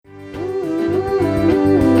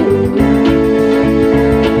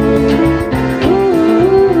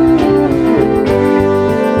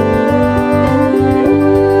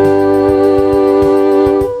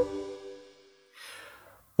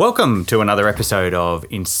Welcome to another episode of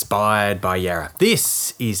Inspired by Yarra.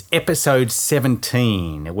 This is episode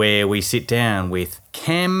 17, where we sit down with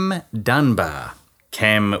Cam Dunbar.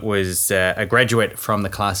 Cam was a graduate from the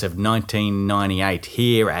class of 1998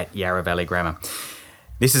 here at Yarra Valley Grammar.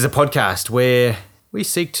 This is a podcast where we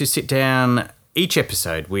seek to sit down each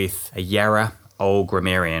episode with a Yarra old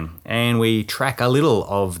grammarian, and we track a little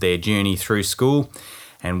of their journey through school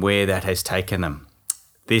and where that has taken them.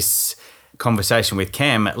 This conversation with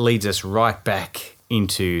Cam leads us right back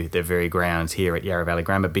into the very grounds here at Yarra Valley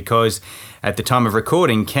Grammar, because at the time of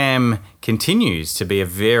recording, Cam continues to be a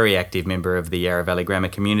very active member of the Yarra Valley Grammar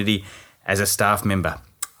community as a staff member.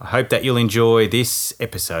 I hope that you'll enjoy this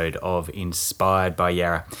episode of Inspired by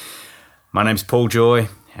Yarra. My name's Paul Joy,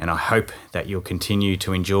 and I hope that you'll continue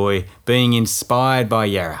to enjoy being inspired by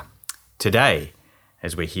Yarra. Today,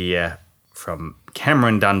 as we hear from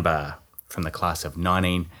Cameron Dunbar from the class of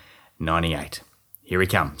 1998. Here he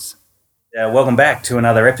comes. Welcome back to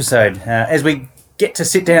another episode. As we get to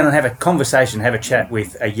sit down and have a conversation, have a chat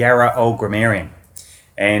with a Yarra old grammarian.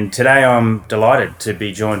 And today I'm delighted to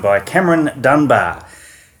be joined by Cameron Dunbar,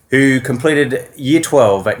 who completed Year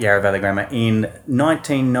 12 at Yarra Valley Grammar in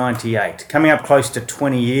 1998, coming up close to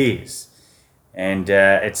 20 years. And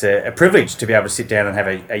it's a privilege to be able to sit down and have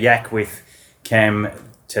a yak with Cam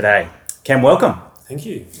today. Cam, welcome. Thank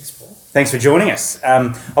you. Thanks, Paul. Thanks for joining us.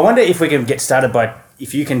 I wonder if we can get started by,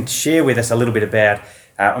 if you can share with us a little bit about,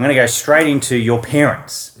 I'm going to go straight into your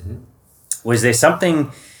parents. Mm-hmm. Was there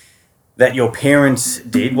something that your parents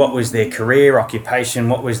did? What was their career, occupation?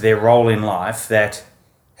 What was their role in life that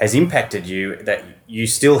has impacted you, that you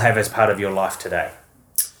still have as part of your life today?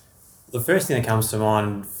 The first thing that comes to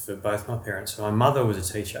mind for both my parents, so my mother was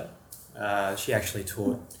a teacher. She actually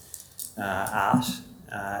taught art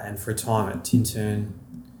and for a time at Tintern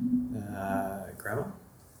Grammar.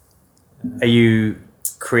 Are you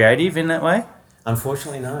creative in that way?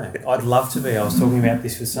 Unfortunately, no. I'd love to be. I was talking about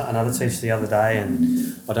this with another teacher the other day,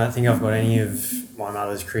 and I don't think I've got any of my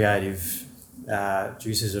mother's creative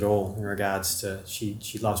juices at all in regards to,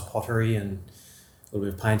 she loves pottery and a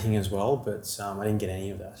little bit of painting as well, but I didn't get any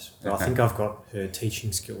of that. But okay. I think I've got her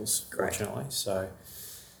teaching skills, fortunately. So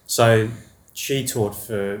she taught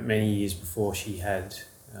for many years before she had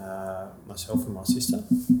myself and my sister,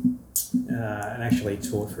 and actually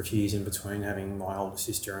taught for a few years in between, having my older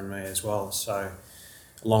sister and me as well. So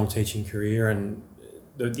a long teaching career, and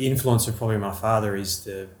the influence of probably my father is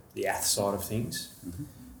the ath side of things. Mm-hmm.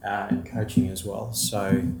 And coaching as well.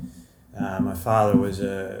 So my father was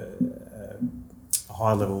a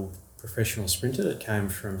high-level professional sprinter that came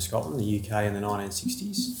from Scotland, the UK, in the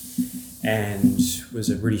 1960s, and was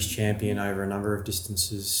a British champion over a number of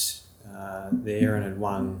distances there, and had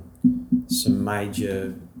won some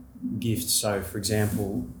major gifts. So, for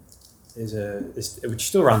example, which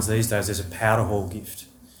still runs these days, there's a powder hall gift,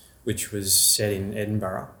 which was set in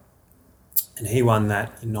Edinburgh. And he won that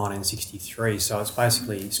in 1963, so it's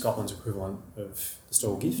basically Scotland's equivalent of the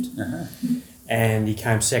Stawell gift. Uh-huh. And he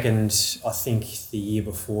came second, I think, the year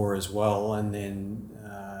before as well, and then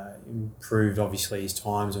improved, obviously, his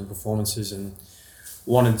times and performances, and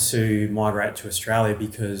wanted to migrate to Australia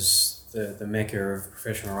because the mecca of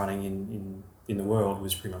professional running in the world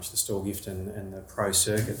was pretty much the Stawell gift and the pro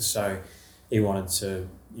circuit. So he wanted to,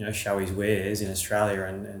 show his wares in Australia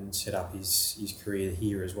and set up his career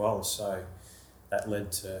here as well. So that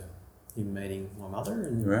led to him meeting my mother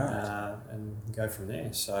and go from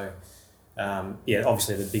there. So,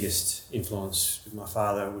 obviously the biggest influence with my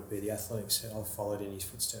father would be the athletics. I've followed in his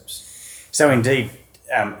footsteps. So indeed,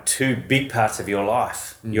 two big parts of your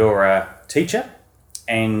life. Mm. You're a teacher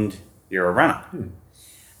and you're a runner. Mm.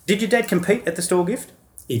 Did your dad compete at the Stawell gift?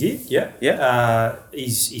 He did, yeah. Yeah. He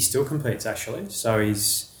still competes, actually. So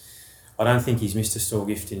I don't think he's missed a Stawell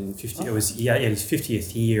gift in 50. It was his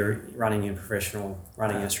 50th year running in professional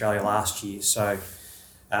running in Australia last year. So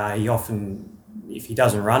he often, if he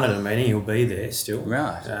doesn't run at a meeting, he'll be there still.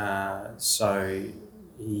 Right. So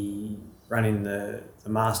he ran in the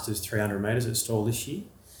Masters 300 metres at Stawell this year,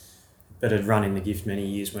 but had run in the gift many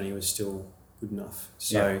years when he was still good enough.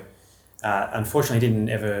 So unfortunately, didn't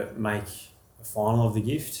ever make a final of the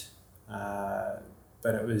gift,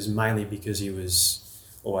 but it was mainly because he was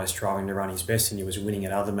always striving to run his best, and he was winning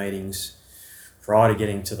at other meetings prior to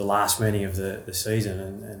getting to the last meeting of the season,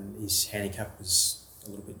 and his handicap was a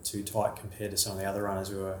little bit too tight compared to some of the other runners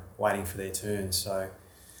who were waiting for their turn. So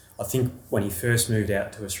I think when he first moved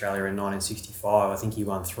out to Australia in 1965, I think he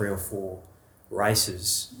won 3 or 4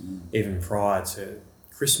 races even prior to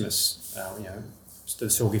Christmas. The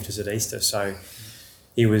Stawell gift is at Easter, so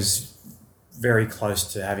he was very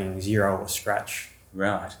close to having 0 or scratch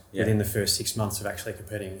Right. Yeah. within the first 6 months of actually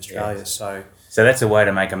competing in Australia. Yes. So that's a way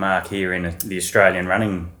to make a mark here in the Australian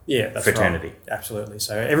running that's fraternity. right. Absolutely.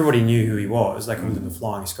 So everybody knew who he was. They called him the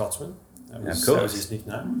Flying Scotsman. That was his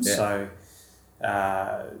nickname. Yeah. So,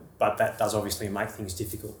 but that does obviously make things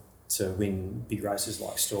difficult to win big races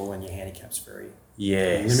like Stawell when your handicap's very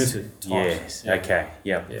limited. Yes. Yeah. Okay.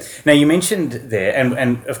 Yep. Yeah. Now you mentioned there,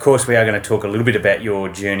 and of course we are going to talk a little bit about your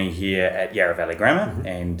journey here at Yarra Valley Grammar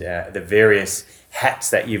and the various hats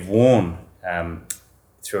that you've worn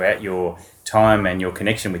throughout your time and your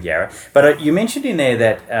connection with Yarra. But you mentioned in there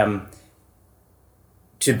that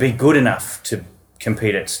to be good enough to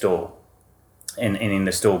compete at Stawell and in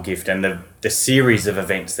the Stawell Gift and the series of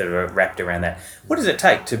events that are wrapped around that, what does it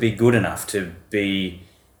take to be good enough to be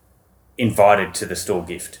invited to the Stawell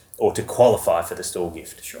Gift or to qualify for the Stawell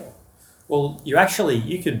Gift? Sure. Well, you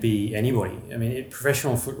could be anybody. I mean,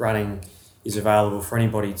 professional foot running is available for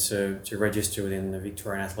anybody to register within the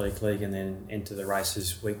Victorian Athletic League and then enter the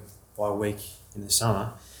races week by week in the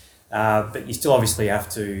summer. But you still obviously have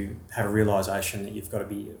to have a realisation that you've got to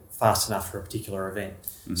be fast enough for a particular event.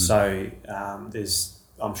 Mm-hmm. So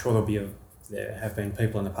I'm sure there have been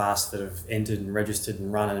people in the past that have entered and registered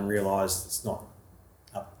and run and realised it's not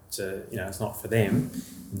up to, it's not for them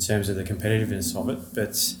in terms of the competitiveness of it.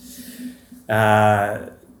 But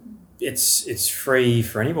it's free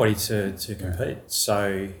for anybody to compete.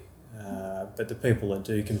 So, but the people that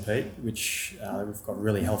do compete, which we've got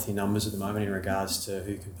really healthy numbers at the moment in regards to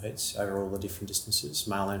who competes over all the different distances,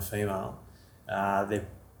 male and female,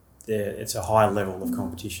 it's a high level of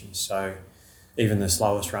competition. So even the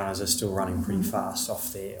slowest runners are still running pretty fast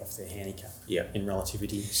off their handicap in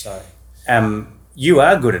relativity. So you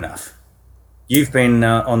are good enough. You've been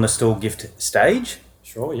on the Stawell Gift stage.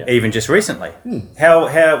 Sure, yeah. Even just recently.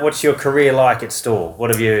 What's your career like at Stawell? What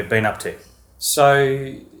have you been up to?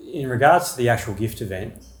 So in regards to the actual gift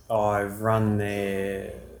event, I've run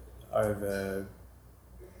there over,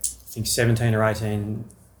 I think, 17 or 18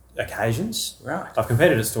 occasions. Right. I've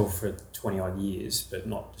competed at Stawell for 20 odd years, but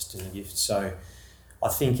not just in the gift. So I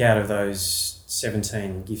think out of those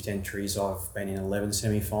 17 gift entries, I've been in 11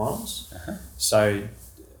 semi-finals. Uh-huh. So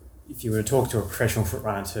if you were to talk to a professional foot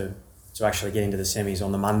runner to actually get into the semis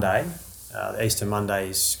on the Monday, the Easter Monday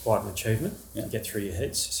is quite an achievement to get through your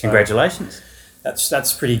heats. So congratulations.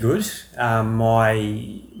 That's pretty good.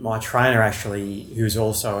 My trainer actually, who's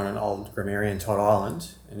also an old grammarian, Todd Ireland,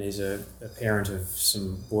 and is a parent of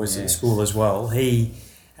some boys in school as well, he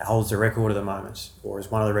holds the record at the moment, or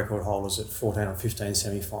is one of the record holders at 14 or 15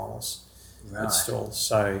 semi-finals at Stawell.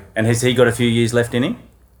 So, and has he got a few years left in him?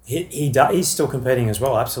 He's still competing as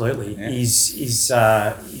well. Absolutely. Yeah. He's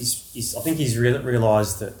I think he's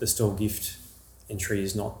realised that the Stawell Gift entry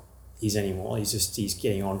is not his anymore. He's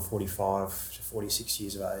getting on 45 to 46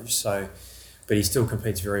 years of age. So, but he still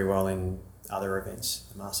competes very well in other events,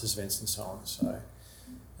 the Masters events and so on. So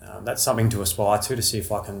that's something to aspire to see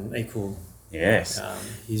if I can equal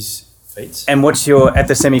his feats. And at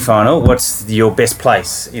the semi-final, what's your best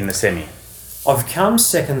place in the semi? I've come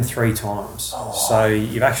second 3 times. Oh. So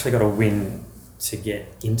you've actually got to win to get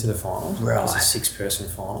into the final. Right. It's a 6-person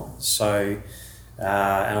final. So,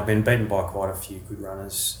 and I've been beaten by quite a few good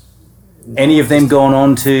runners. Any of them gone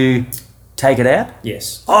on to take it out?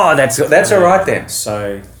 Yes. Oh, that's all right then.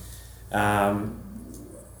 So, probably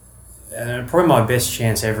my best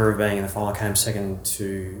chance ever of being in the final, I came second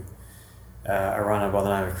to a runner by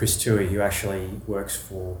the name of Chris Toohey, who actually works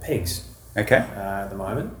for Pegs. Okay. At the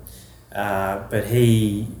moment. But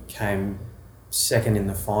he came second in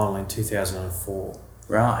the final in 2004.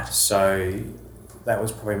 Right. So that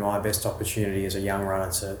was probably my best opportunity as a young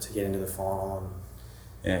runner to get into the final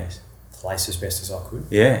and place as best as I could.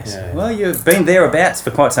 Yes. Yeah. Well, you've been thereabouts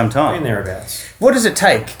for quite some time. Been thereabouts. What does it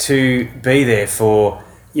take to be there for,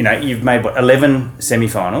 you've made 11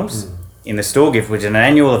 semi-finals in the Stawell Gift, which is an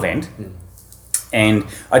annual event. And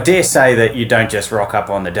I dare say that you don't just rock up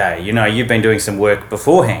on the day. You've been doing some work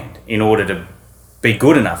beforehand in order to be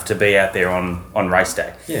good enough to be out there on race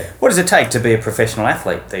day. Yeah. What does it take to be a professional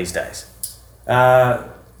athlete these days?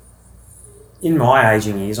 In my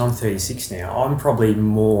aging years, I'm 36 now, I'm probably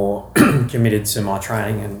more committed to my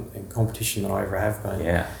training and competition than I ever have been.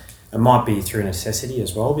 Yeah. It might be through necessity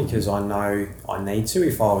as well, because I know I need to.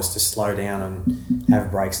 If I was to slow down and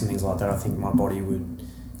have breaks and things like that, I think my body would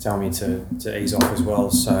tell me to ease off as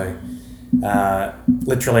well. So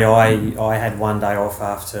literally I had one day off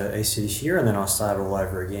after Easter this year, and then I started all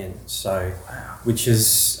over again. So, which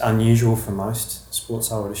is unusual for most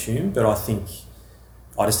sports, I would assume, but I think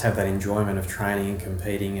I just have that enjoyment of training and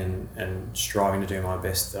competing and striving to do my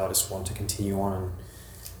best that I just want to continue on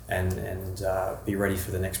and be ready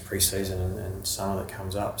for the next pre-season and summer that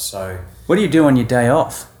comes up. So What do you do on your day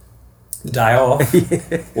off? day off,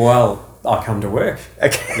 well, I come to work.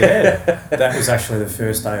 Okay. Yeah, that was actually the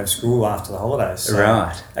first day of school after the holidays. So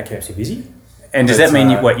Right. that keeps you busy. And does that mean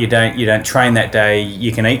you don't train that day?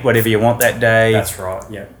 You can eat whatever you want that day. That's right.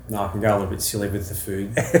 Yeah. No, I can go a little bit silly with the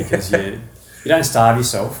food because you don't starve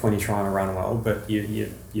yourself when you're trying to run well, but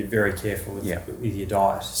you're very careful with your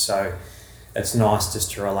diet. So it's nice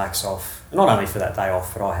just to relax off. Not only for that day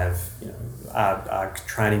off, but I have our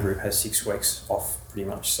training group has 6 weeks off pretty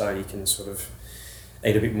much, so you can sort of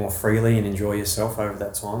eat a bit more freely and enjoy yourself over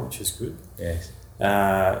that time, which is good. Yes.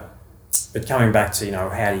 But coming back to,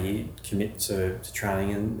 how do you commit to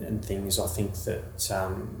training and things, I think that,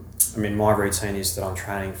 my routine is that I'm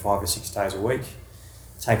training 5 or 6 days a week.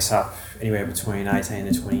 It takes up anywhere between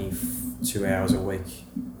 18 to 22 hours a week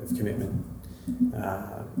of commitment,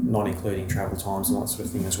 not including travel times and that sort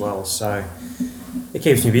of thing as well. So it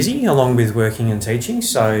keeps me busy along with working and teaching.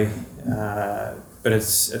 So, but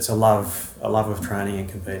it's a love of training and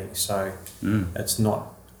competing. So it's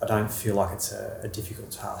not, I don't feel like it's a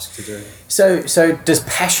difficult task to do. So does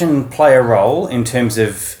passion play a role in terms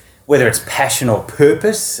of whether it's passion or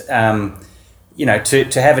purpose?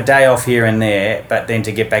 To have a day off here and there, but then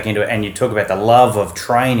to get back into it, and you talk about the love of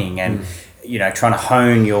training and trying to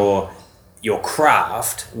hone your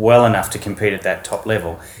craft well enough to compete at that top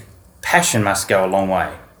level. Passion must go a long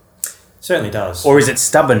way. Certainly does. Or is it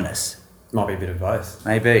stubbornness? Might be a bit of both.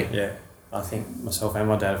 Maybe. Yeah, I think myself and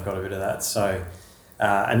my dad have got a bit of that. So,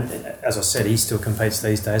 and as I said, he still competes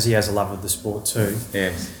these days. He has a love of the sport too.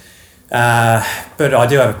 Yes. But I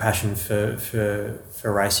do have a passion for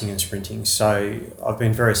racing and sprinting. So I've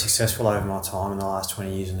been very successful over my time in the last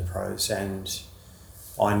 20 years in the pros, and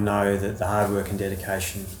I know that the hard work and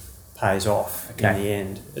dedication pays off in the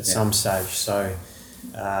end at some stage. So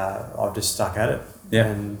I've just stuck at it. Yeah.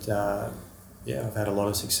 And I've had a lot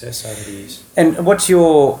of success over the years. And what's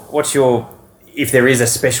your if there is a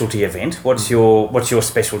specialty event, what's your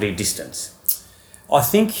specialty distance? I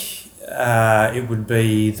think it would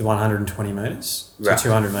be the 120 metres to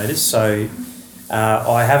 200 metres. So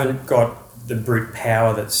I haven't got the brute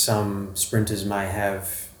power that some sprinters may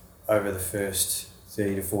have over the first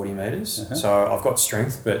 30 to 40 metres. Uh-huh. So I've got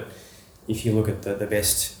strength, but if you look at the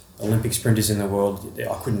best Olympic sprinters in the world,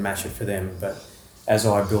 I couldn't match it for them. But as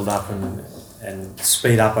I build up and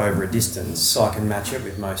speed up over a distance, I can match it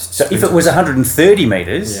with most So sprinters. if it was 130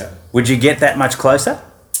 metres, would you get that much closer?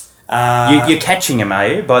 You're catching them, are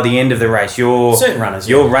you? By the end of the race, certain runners.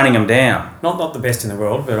 You're running them down. Not the best in the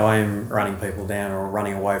world, but I am running people down or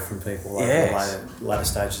running away from people over the later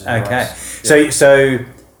stages of the race. Okay. So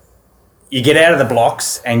you get out of the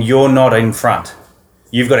blocks and you're not in front.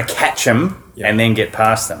 You've got to catch them and then get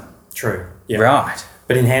past them. True. Yeah. Right.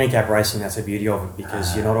 But in handicap racing, that's the beauty of it,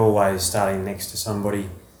 because you're not always starting next to somebody.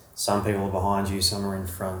 Some people are behind you, some are in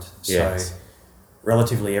front. Yes. So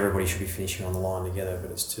relatively everybody should be finishing on the line together,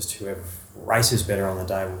 but it's just whoever races better on the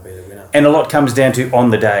day will be the winner. And a lot comes down to on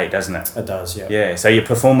the day, doesn't it? It does, yeah. Yeah, so your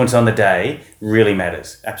performance on the day really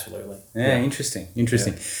matters. Absolutely. Yeah. Interesting.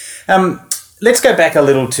 Yeah. Let's go back a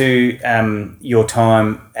little to your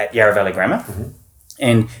time at Yarra Valley Grammar. Mm-hmm.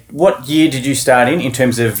 And what year did you start in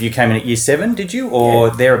terms of, you came in at year 7, did you, or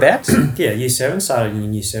thereabouts? Yeah, year 7, started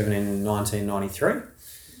in year 7 in 1993.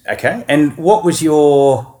 Okay, and what was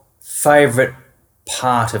your favourite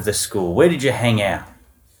part of the school? Where did you hang out?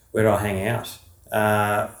 Where did I hang out?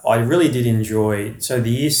 I really did enjoy, so the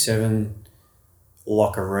year 7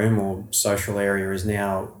 locker room or social area is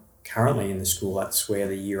now currently in the school. That's where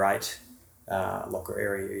the year 8 locker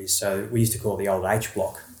area is. So we used to call it the old H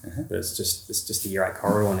block, but it's just the year 8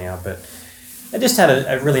 corridor now. But it just had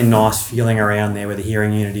a really nice feeling around there where the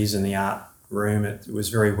hearing unit is and the art room. It was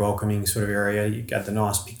very welcoming sort of area. You got the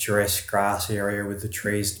nice picturesque grass area with the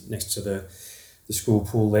trees next to the school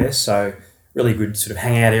pool there. So really good sort of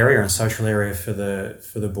hangout area and social area for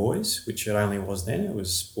the boys, which it only was then. It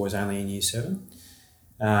was boys only in year 7.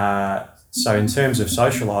 So in terms of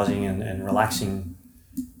socialising and relaxing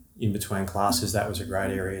in between classes, that was a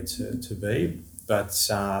great area to be. But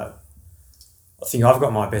I think I've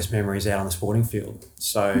got my best memories out on the sporting field.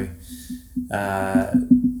 So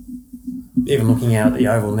even looking out at the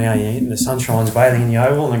oval now, the sunshine's bathing in the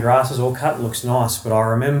oval and the grass is all cut, it looks nice. But I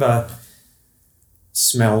remember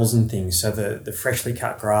smells and things. So the freshly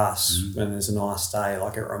cut grass when there's a nice day,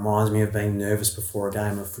 like it reminds me of being nervous before a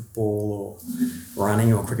game of football or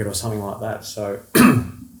running or cricket or something like that. So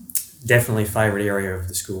definitely favourite area of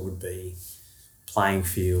the school would be playing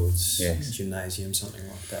fields, gymnasium, something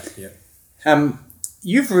like that. Yeah.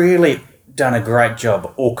 You've really done a great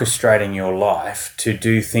job orchestrating your life to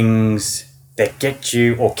do things that get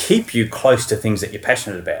you or keep you close to things that you're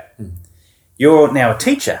passionate about. You're now a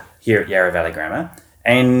teacher here at Yarra Valley Grammar,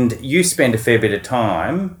 and you spend a fair bit of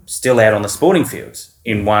time still out on the sporting fields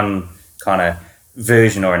in one kind of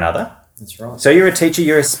version or another. That's right. So you're a teacher,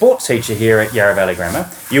 you're a sports teacher here at Yarra Valley Grammar.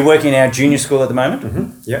 You're working in our junior school at the moment.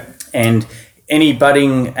 Mm-hmm. Yep. And any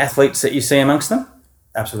budding athletes that you see amongst them?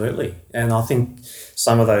 Absolutely. And I think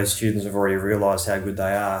some of those students have already realised how good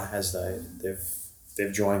they are as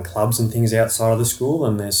they've joined clubs and things outside of the school,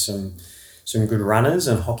 and there's some good runners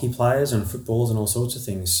and hockey players and footballers and all sorts of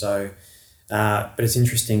things. So, but it's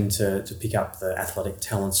interesting to pick up the athletic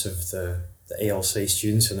talents of the ELC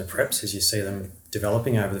students and the preps as you see them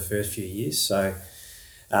developing over the first few years. So,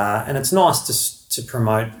 and it's nice to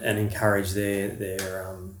promote and encourage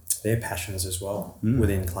their passions as well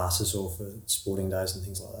within classes or for sporting days and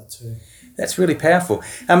things like that too. That's really powerful.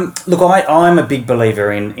 Look, I'm a big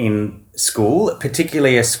believer in school,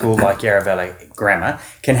 particularly a school like Yarra Valley Grammar,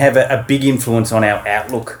 can have a big influence on our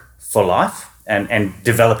outlook for life and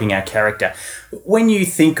developing our character. When you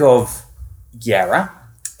think of Yarra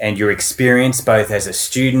and your experience both as a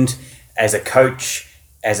student, as a coach,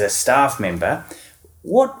 as a staff member,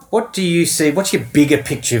 what do you see? What's your bigger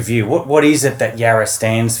picture view? What is it that Yarra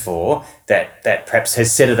stands for that perhaps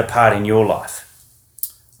has set it apart in your life?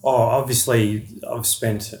 Oh, obviously, I've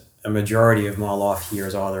spent a majority of my life here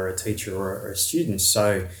as either a teacher or a student,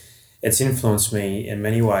 so it's influenced me in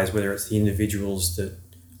many ways, whether it's the individuals that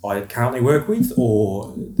I currently work with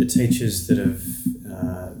or the teachers that have,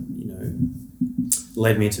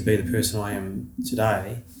 led me to be the person I am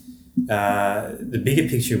today. The bigger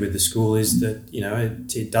picture with the school is that,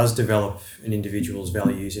 it does develop an individual's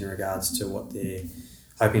values in regards to what they're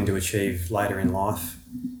hoping to achieve later in life.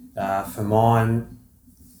 For mine,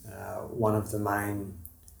 one of the main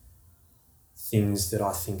things that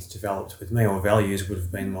I think developed with me, or values, would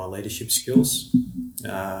have been my leadership skills.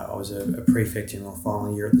 I was a prefect in my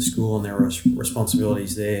final year at the school, and there were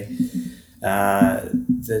responsibilities there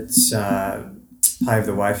that paved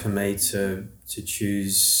the way for me to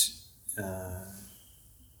choose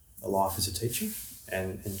a life as a teacher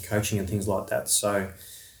and coaching and things like that. So,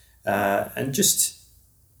 and just,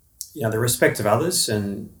 the respect of others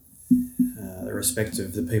and the respect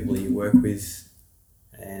of the people you work with,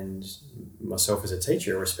 and myself as a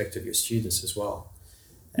teacher, a respect of your students as well.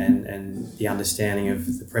 And the understanding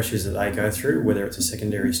of the pressures that they go through, whether it's a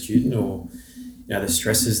secondary student or, the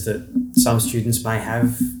stresses that some students may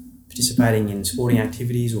have participating in sporting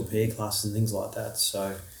activities or PE classes and things like that.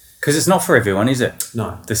 So, because it's not for everyone, is it?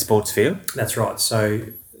 No. The sports field? That's right. So,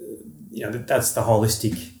 that's the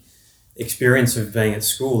holistic experience of being at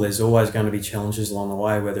school. There's always going to be challenges along the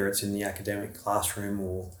way, whether it's in the academic classroom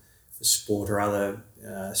or for sport or other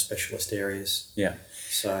specialist areas. Yeah.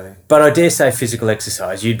 So, but I dare say physical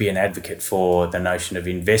exercise, you'd be an advocate for the notion of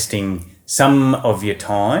investing some of your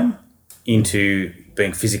time into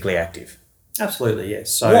being physically active. Absolutely,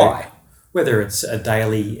 yes. So why? Whether it's a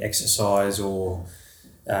daily exercise or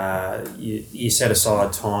you set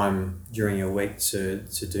aside time during your week to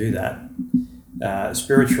do that.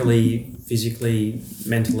 Spiritually, physically,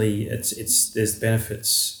 mentally, there's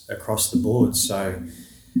benefits across the board. So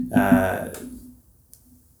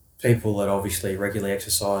people that obviously regularly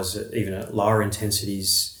exercise, even at lower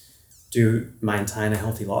intensities, do maintain a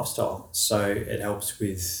healthy lifestyle. So it helps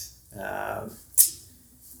with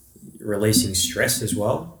releasing stress as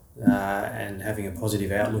well, and having a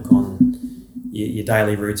positive outlook on your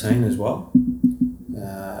daily routine as well.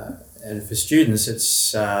 And for students,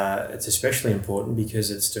 it's especially important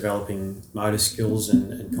because it's developing motor skills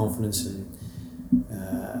and confidence in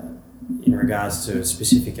regards to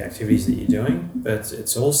specific activities that you're doing. But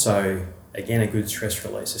it's also, again, a good stress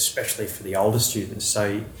release, especially for the older students.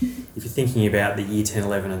 So if you're thinking about the year 10,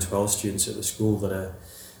 11 and 12 students at the school that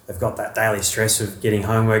they've got that daily stress of getting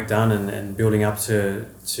homework done and building up to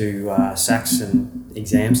SACs and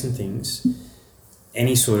exams and things,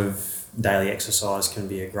 any sort of daily exercise can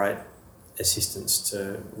be a great assistance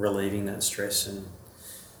to relieving that stress and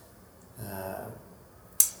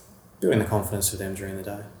building the confidence of them during the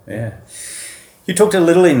day. Yeah. You talked a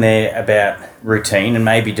little in there about routine and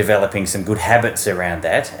maybe developing some good habits around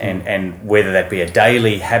that, and whether that be a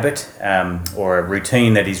daily habit or a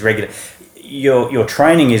routine that is regular. Your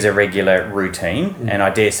training is a regular routine, and I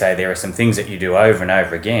dare say there are some things that you do over and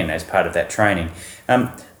over again as part of that training.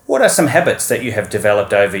 What are some habits that you have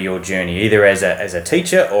developed over your journey, either as a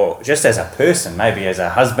teacher or just as a person, maybe as a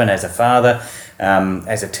husband, as a father,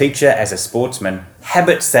 as a teacher, as a sportsman,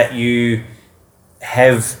 habits that you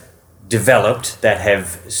have developed that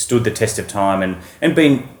have stood the test of time and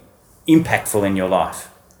been impactful in your life?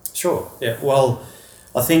 Sure. Yeah. Well,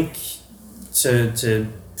 I think to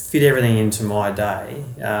fit everything into my day,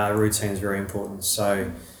 routine is very important.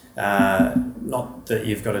 So, not that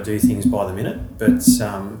you've got to do things by the minute, but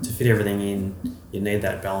to fit everything in, you need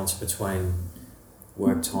that balance between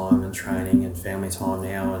work time and training and family time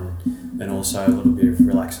now, and also a little bit of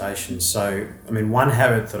relaxation. So, I mean, one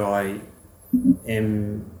habit that I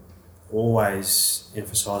am always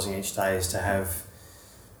emphasising each day is to have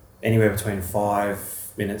anywhere between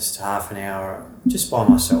 5 minutes to half an hour just by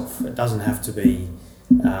myself. It doesn't have to be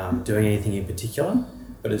doing anything in particular,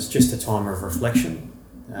 but it's just a time of reflection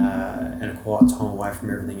and a quiet time away from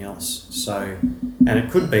everything else. So, and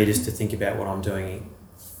it could be just to think about what I'm doing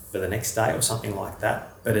for the next day or something like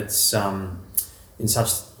that. But it's in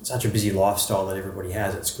such a busy lifestyle that everybody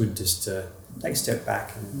has, it's good just to take a step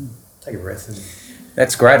back and take a breath. And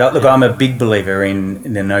that's great. Look, I'm a big believer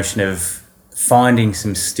in the notion of finding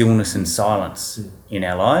some stillness and silence in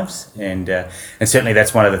our lives, and certainly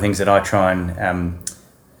that's one of the things that I try and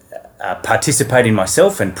participate in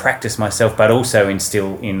myself and practice myself, but also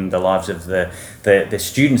instill in the lives of the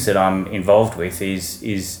students that I'm involved with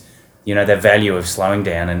is the value of slowing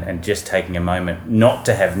down and just taking a moment, not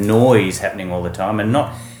to have noise happening all the time, and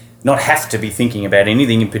not have to be thinking about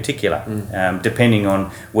anything in particular, depending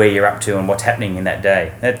on where you're up to and what's happening in that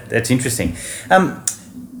day. That's interesting.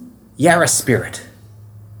 Yarra Spirit,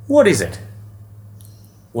 what is it?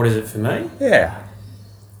 What is it for me? Yeah.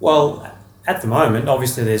 Well, at the moment,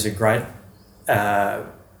 obviously there's a great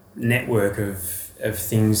network of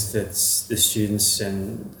things that the students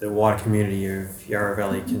and the wider community of Yarra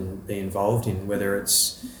Valley can be involved in, whether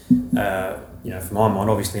it's, for my mind,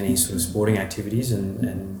 obviously any sort of sporting activities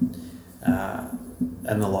and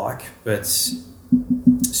the like, but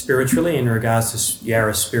spiritually, in regards to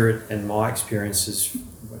Yarra Spirit and my experiences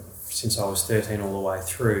since I was 13 all the way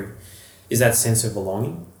through, is that sense of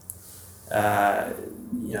belonging.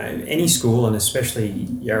 Any school, and especially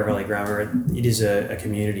Yarra Valley Grammar, it is a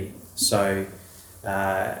community. So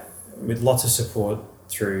with lots of support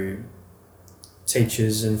through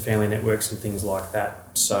teachers and family networks and things like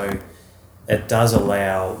that. So it does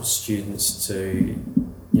allow students to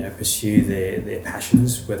pursue their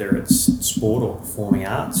passions, whether it's sport or performing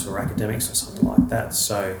arts or academics or something like that.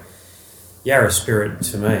 So Yarra Spirit,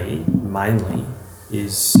 to me, mainly,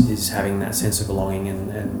 is having that sense of belonging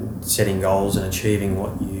and setting goals and achieving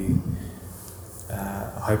what you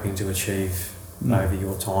are hoping to achieve over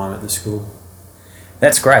your time at the school.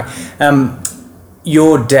 That's great.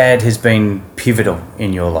 Your dad has been pivotal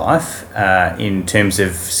in your life in terms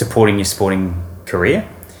of supporting your sporting career.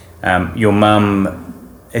 Your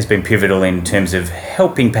mum has been pivotal in terms of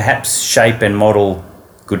helping perhaps shape and model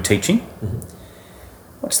good teaching. Mm-hmm.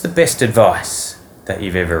 What's the best advice that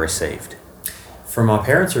you've ever received? From my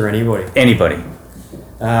parents or anybody? Anybody.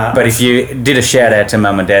 But if you did a shout out to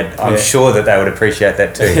mum and dad, I'm sure that they would appreciate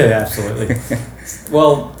that too. Yeah, absolutely.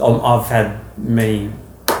 Well, I've had many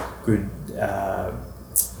good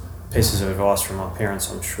pieces of advice from my parents,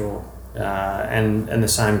 I'm sure. And the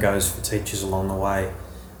same goes for teachers along the way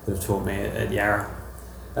that have taught me at Yarra.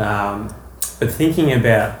 But thinking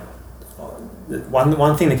about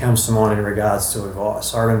one thing that comes to mind in regards to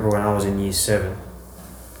advice, I remember when I was in year 7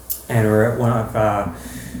 and we were at one of our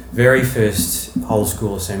very first whole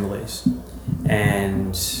school assemblies,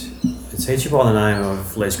 and a teacher by the name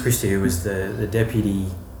of Les Christie, who was the deputy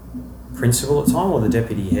principal at the time, or the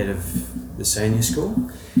deputy head of the senior school,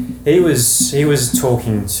 he was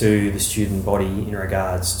talking to the student body in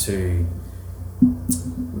regards to,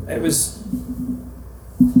 it was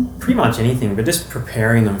pretty much anything, but just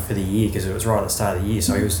preparing them for the year, because it was right at the start of the year.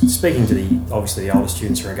 So he was speaking to the older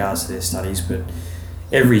students in regards to their studies, but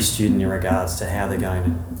every student in regards to how they're going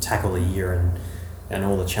to tackle the year and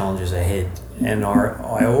all the challenges ahead. And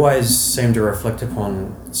I always seem to reflect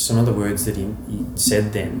upon some of the words that he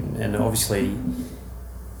said then, and obviously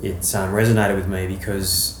it resonated with me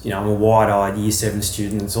because I'm a wide-eyed year 7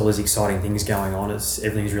 student. There's all these exciting things going on.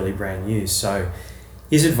 Everything's really brand new. So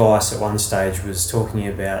his advice at one stage was talking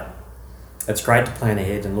about, it's great to plan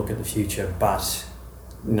ahead and look at the future, but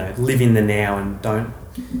live in the now and don't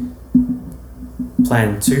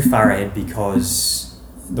plan too far ahead, because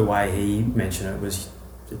the way he mentioned it was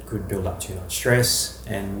it could build up too much stress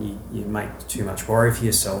and you make too much worry for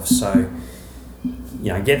yourself. So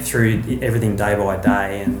get through everything day by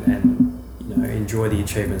day and enjoy the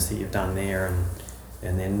achievements that you've done there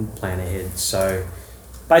and then plan ahead. So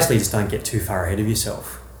basically just don't get too far ahead of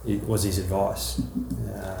yourself, it was his advice.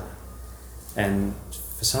 And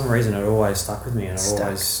for some reason it always stuck with me, and I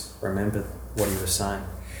always remembered what he was saying.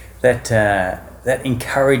 that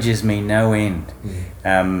encourages me no end.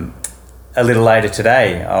 A little later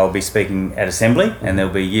today, I'll be speaking at Assembly, and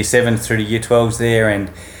there'll be Year 7 through to Year 12s there. And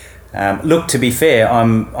look, to be fair,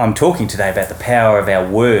 I'm talking today about the power of our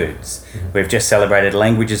words. We've just celebrated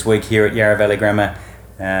Languages Week here at Yarra Valley Grammar,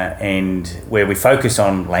 and where we focus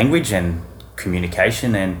on language and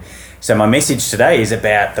communication. And so my message today is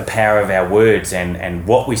about the power of our words and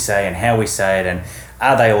what we say and how we say it, and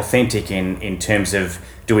are they authentic in terms of,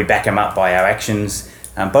 do we back them up by our actions,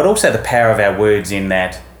 but also the power of our words in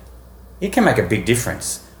that it can make a big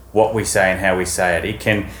difference what we say and how we say it. It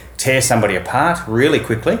can tear somebody apart really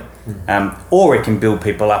quickly, or it can build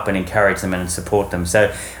people up and encourage them and support them.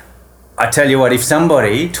 So I tell you what, if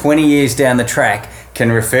somebody 20 years down the track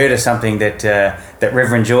can refer to something that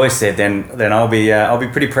Reverend Joy said, then I'll be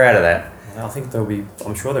pretty proud of that. I'm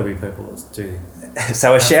sure there'll be people that do.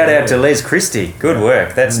 So a shout out to Les Christie. Good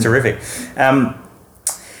work. That's terrific.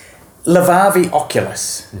 Levavi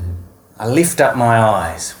oculis. I lift up my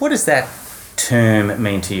eyes. What does that term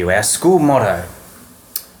mean to you? Our school motto.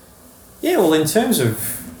 Yeah, well, in terms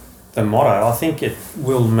of the motto, I think it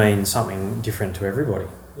will mean something different to everybody.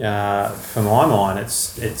 For my mind,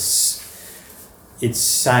 it's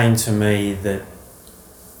saying to me that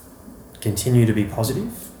continue to be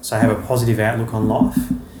positive. So have a positive outlook on life.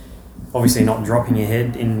 Obviously not dropping your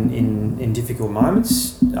head in difficult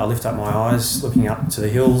moments. I lift up my eyes, looking up to the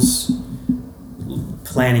hills,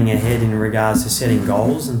 planning ahead in regards to setting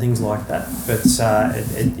goals and things like that. But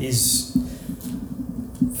it is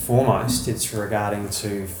foremost, it's regarding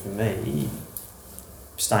to, for me,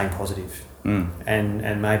 staying positive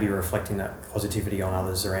and maybe reflecting that positivity on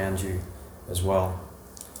others around you as well.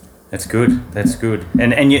 That's good.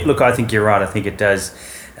 And yet, look, I think you're right. I think it does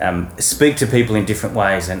speak to people in different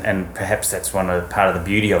ways, and perhaps that's part of the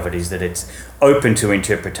beauty of it, is that it's open to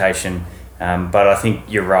interpretation. But I think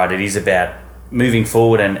you're right. It is about moving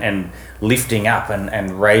forward and lifting up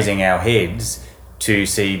and raising our heads to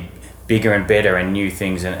see bigger and better and new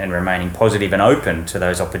things, and remaining positive and open to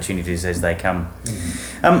those opportunities as they come.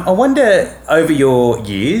 I wonder, over your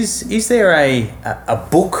years, is there a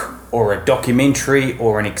book or a documentary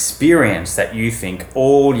or an experience that you think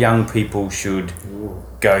all young people should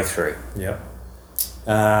go through? Yeah.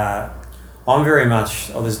 I'm very much,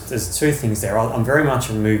 there's two things there. I'm very much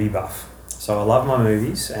a movie buff. So I love my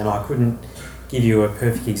movies, and I couldn't give you a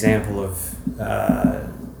perfect example of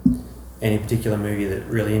any particular movie that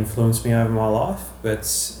really influenced me over my life. But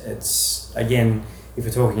it's, again, if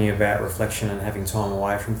we're talking about reflection and having time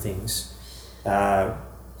away from things, I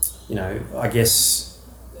guess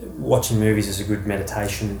watching movies is a good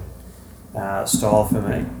meditation style for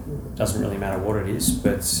me. It doesn't really matter what it is,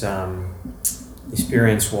 but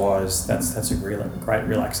experience-wise, that's a great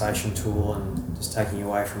relaxation tool, and just taking you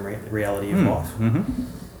away from the reality of life.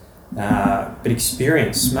 But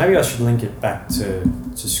experience, maybe I should link it back to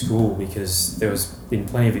school, because there was been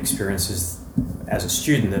plenty of experiences as a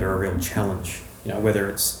student that are a real challenge. Whether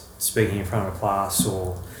it's speaking in front of a class,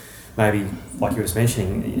 or maybe, like you was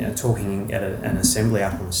mentioning, talking at an assembly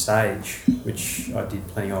up on the stage, which I did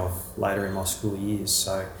plenty of later in my school years.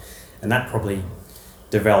 So, and that probably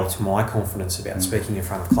developed my confidence about speaking in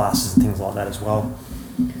front of classes and things like that as well.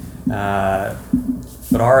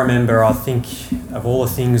 But I remember, I think, of all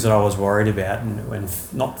the things that I was worried about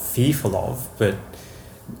and not fearful of, but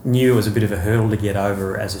knew it was a bit of a hurdle to get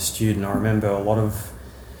over as a student. I remember a lot of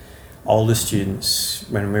older students,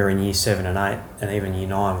 when we were in Year 7 and 8 and even Year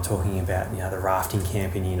 9, were talking about the rafting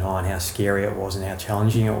camp in Year 9, how scary it was and how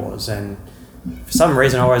challenging it was. And for some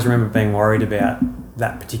reason, I always remember being worried about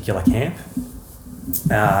that particular camp.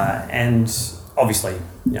 And obviously,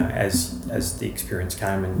 as the experience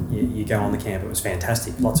came and you go on the camp, it was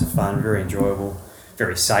fantastic, lots of fun, very enjoyable,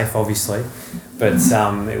 very safe, obviously. But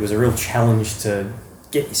it was a real challenge to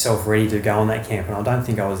get yourself ready to go on that camp, and I don't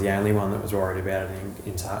think I was the only one that was worried about it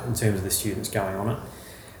in terms of the students going on it.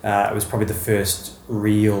 It was probably the first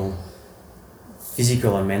real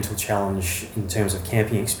physical and mental challenge in terms of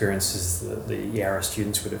camping experiences that the Yarra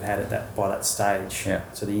students would have had by that stage. Yeah.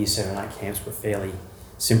 So the Year 7 and 8 camps were fairly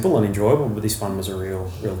simple and enjoyable, but this one was a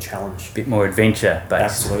real challenge. A bit more adventure based.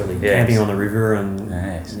 Absolutely. Yes. Camping on the river and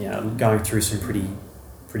Yes. going through some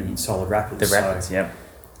pretty solid rapids. The rapids, yep.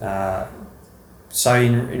 So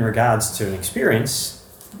in regards to an experience,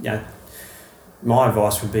 my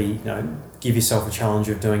advice would be, give yourself a challenge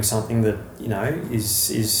of doing something that,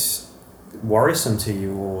 is worrisome to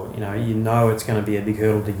you, or, it's going to be a big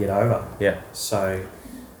hurdle to get over. Yeah. So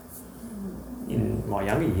in my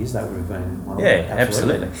younger years, that would have been one of them. Yeah,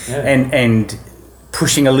 Absolutely. Yeah. And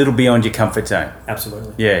pushing a little beyond your comfort zone.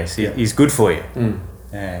 Absolutely. Yes, is good for you. Mm.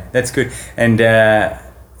 Yeah, that's good. And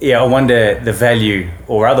I wonder the value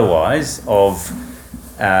or otherwise of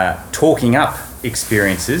talking up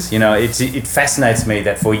experiences. It fascinates me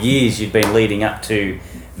that for years you'd been leading up to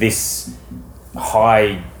this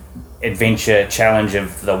high adventure challenge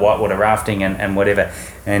of the whitewater rafting and whatever,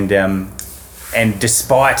 and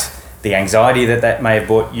despite the anxiety that may have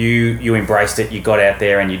brought you embraced it, you got out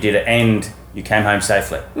there and you did it, and you came home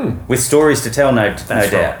safely with stories to tell, no doubt.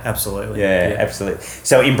 Right. Absolutely. Yeah, absolutely.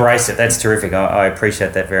 So embrace it. That's terrific. I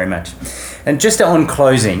appreciate that very much. And just on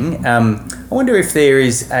closing, I wonder if there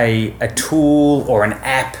is a tool or an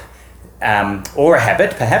app or a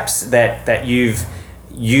habit perhaps that you've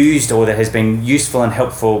used or that has been useful and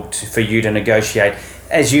helpful for you to negotiate,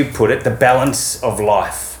 as you put it, the balance of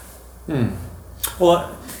life.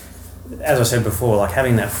 Well, as I said before, like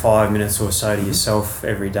having that 5 minutes or so to yourself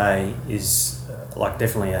every day is like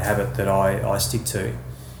definitely a habit that I stick to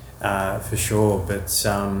for sure. But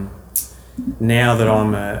now that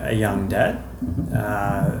I'm a young dad,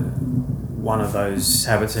 one of those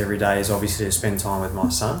habits every day is obviously to spend time with my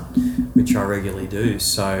son, which I regularly do.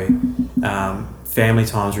 So family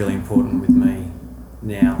time is really important with me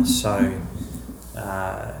now. So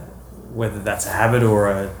whether that's a habit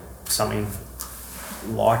or something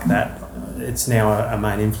like that, it's now a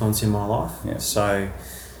main influence in my life. Yeah. So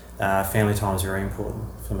family time is very important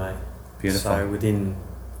for me. Beautiful. So within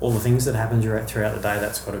all the things that happen throughout the day,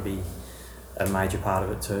 that's got to be a major part of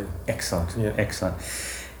it too. Excellent. Yeah. Excellent.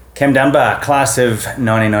 Cam Dunbar, class of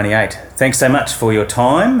 1998. Thanks so much for your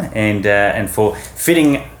time and for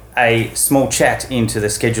fitting a small chat into the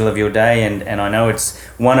schedule of your day, and I know it's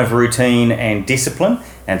one of routine and discipline,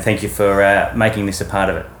 and thank you for making this a part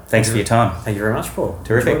of it. Thanks for your time. Thank you very much, Paul.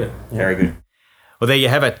 Terrific. Enjoyed it. Yeah. Very good. Well, there you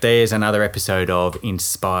have it. There's another episode of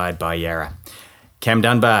Inspired by Yarra. Cam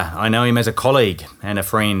Dunbar, I know him as a colleague and a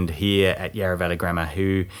friend here at Yarra Valley Grammar,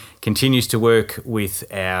 who continues to work with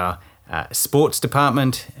our sports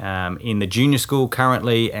department in the junior school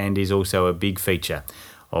currently, and is also a big feature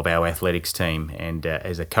of our athletics team, and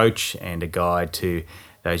as a coach and a guide to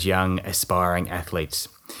those young aspiring athletes.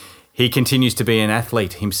 He continues to be an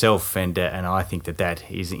athlete himself, and I think that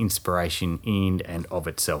is inspiration in and of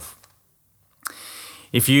itself.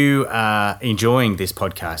 If you are enjoying this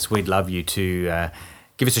podcast, we'd love you to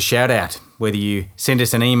give us a shout out, whether you send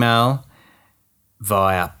us an email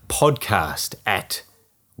via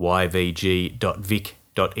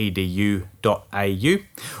podcast@yvg.vic.edu.au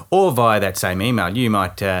or via that same email. You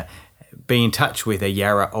might be in touch with a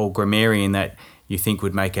Yarra Old Grammarian that you think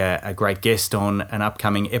would make a great guest on an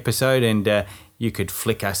upcoming episode, and you could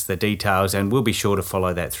flick us the details and we'll be sure to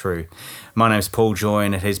follow that through. My name's Paul Joy,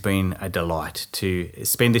 and it has been a delight to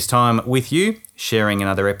spend this time with you, sharing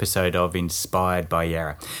another episode of Inspired by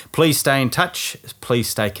Yarra. Please stay in touch, please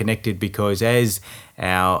stay connected, because as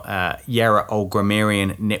our Yarra Old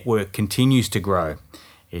Grammarian network continues to grow,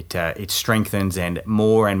 it strengthens, and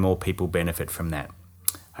more people benefit from that.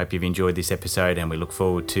 Hope you've enjoyed this episode, and we look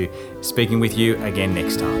forward to speaking with you again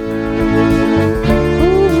next time.